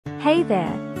Hey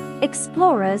there,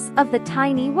 explorers of the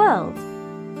tiny world.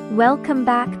 Welcome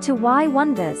back to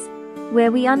WhyWonders,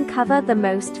 where we uncover the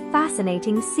most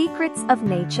fascinating secrets of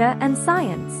nature and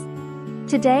science.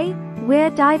 Today, we're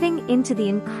diving into the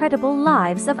incredible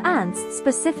lives of ants,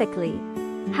 specifically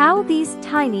how these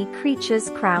tiny creatures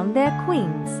crown their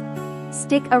queens.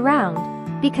 Stick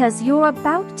around, because you're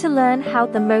about to learn how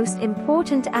the most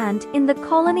important ant in the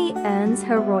colony earns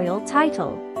her royal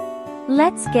title.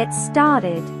 Let's get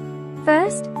started.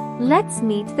 First, let's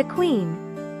meet the queen.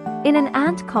 In an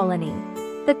ant colony,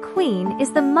 the queen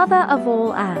is the mother of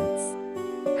all ants.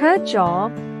 Her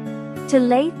job? To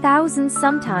lay thousands,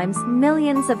 sometimes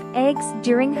millions of eggs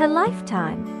during her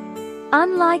lifetime.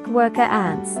 Unlike worker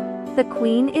ants, the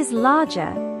queen is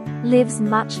larger, lives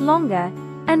much longer,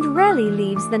 and rarely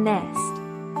leaves the nest.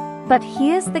 But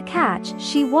here's the catch: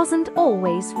 she wasn't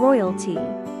always royalty.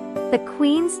 The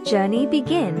queen's journey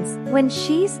begins when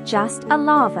she's just a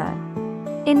larva.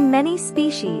 In many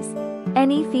species,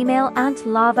 any female ant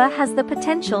larva has the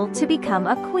potential to become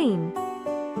a queen.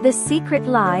 The secret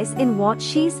lies in what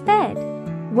she's fed.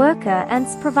 Worker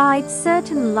ants provide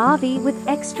certain larvae with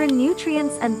extra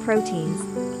nutrients and proteins,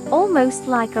 almost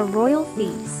like a royal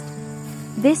feast.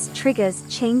 This triggers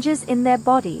changes in their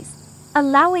bodies,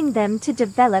 allowing them to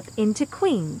develop into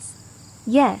queens.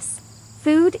 Yes,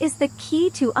 food is the key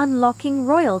to unlocking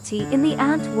royalty in the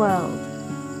ant world.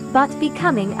 But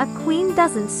becoming a queen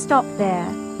doesn't stop there.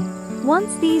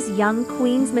 Once these young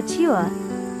queens mature,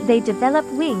 they develop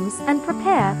wings and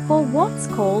prepare for what's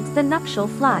called the nuptial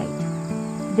flight.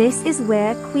 This is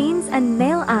where queens and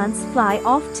male ants fly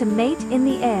off to mate in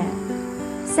the air.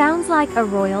 Sounds like a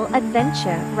royal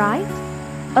adventure, right?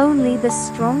 Only the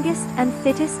strongest and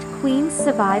fittest queens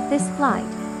survive this flight,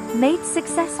 mate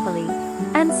successfully,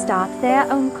 and start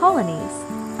their own colonies.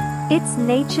 It's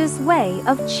nature's way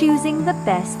of choosing the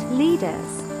best leaders.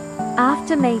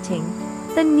 After mating,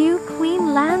 the new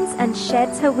queen lands and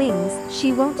sheds her wings.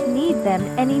 She won't need them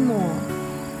anymore.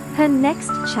 Her next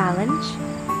challenge?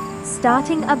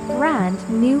 Starting a brand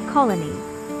new colony,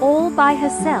 all by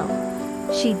herself.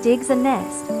 She digs a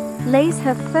nest, lays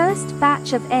her first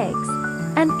batch of eggs,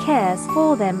 and cares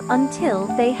for them until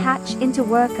they hatch into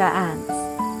worker ants.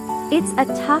 It's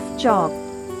a tough job,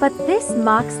 but this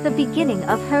marks the beginning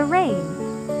of her reign.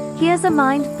 Here's a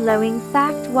mind-blowing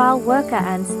fact: while worker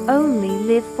ants only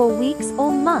live for weeks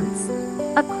or months,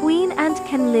 a queen ant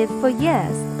can live for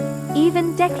years,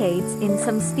 even decades in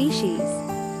some species.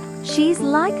 She's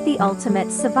like the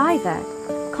ultimate survivor,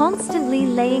 constantly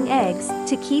laying eggs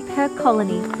to keep her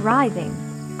colony thriving.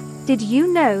 Did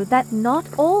you know that not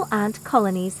all ant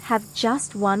colonies have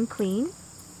just one queen?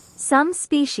 Some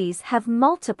species have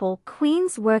multiple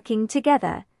queens working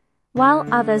together, while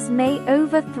others may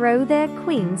overthrow their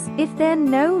queens if they're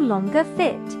no longer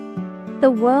fit.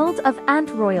 The world of ant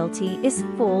royalty is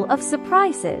full of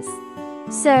surprises.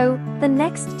 So, the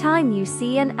next time you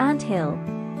see an anthill,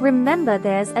 remember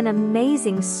there's an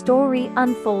amazing story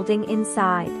unfolding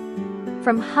inside.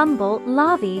 From humble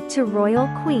larvae to royal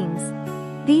queens,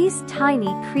 these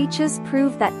tiny creatures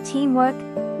prove that teamwork,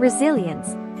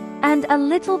 resilience, and a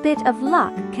little bit of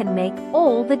luck can make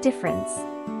all the difference.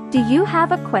 Do you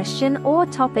have a question or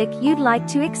topic you'd like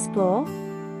to explore?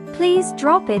 Please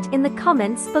drop it in the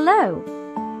comments below.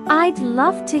 I'd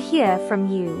love to hear from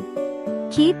you.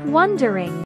 Keep wondering.